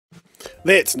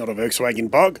That's not a Volkswagen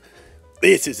Bug.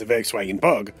 This is a Volkswagen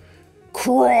Bug.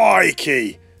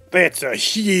 Crikey! That's a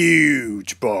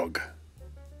huge bug.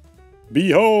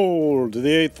 Behold,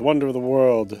 the eighth wonder of the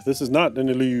world. This is not an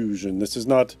illusion. This is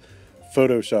not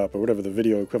Photoshop or whatever the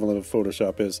video equivalent of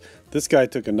Photoshop is. This guy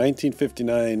took a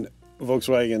 1959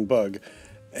 Volkswagen Bug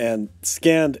and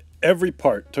scanned every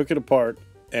part, took it apart,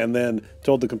 and then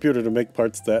told the computer to make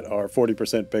parts that are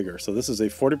 40% bigger. So this is a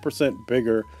 40%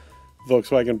 bigger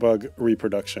Volkswagen Bug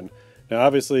reproduction. Now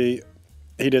obviously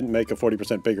he didn't make a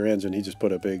 40% bigger engine, he just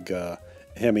put a big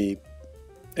hemi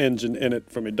engine in it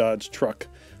from a Dodge truck.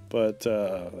 But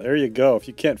there you go. If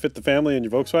you can't fit the family in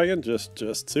your Volkswagen, just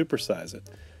supersize it.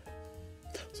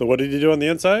 So what did he do on the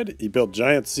inside? He built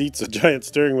giant seats, a giant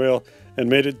steering wheel, and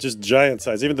made it just giant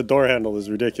size. Even the door handle is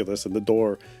ridiculous, and the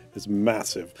door is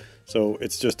massive. So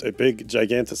it's just a big,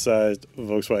 giganticized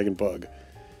Volkswagen Bug.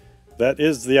 That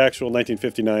is the actual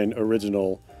 1959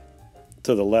 original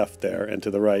to the left there, and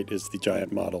to the right is the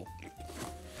giant model.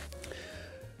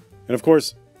 And of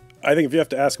course, I think if you have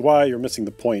to ask why, you're missing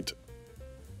the point.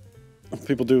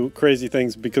 People do crazy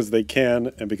things because they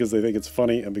can, and because they think it's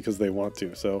funny, and because they want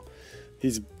to. So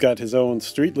he's got his own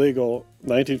street-legal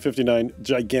 1959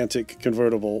 gigantic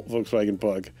convertible Volkswagen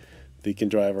Bug that he can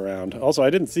drive around. Also, I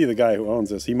didn't see the guy who owns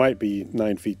this. He might be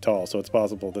 9 feet tall, so it's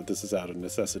possible that this is out of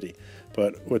necessity.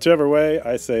 But whichever way,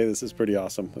 I say this is pretty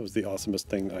awesome. It was the awesomest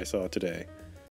thing I saw today.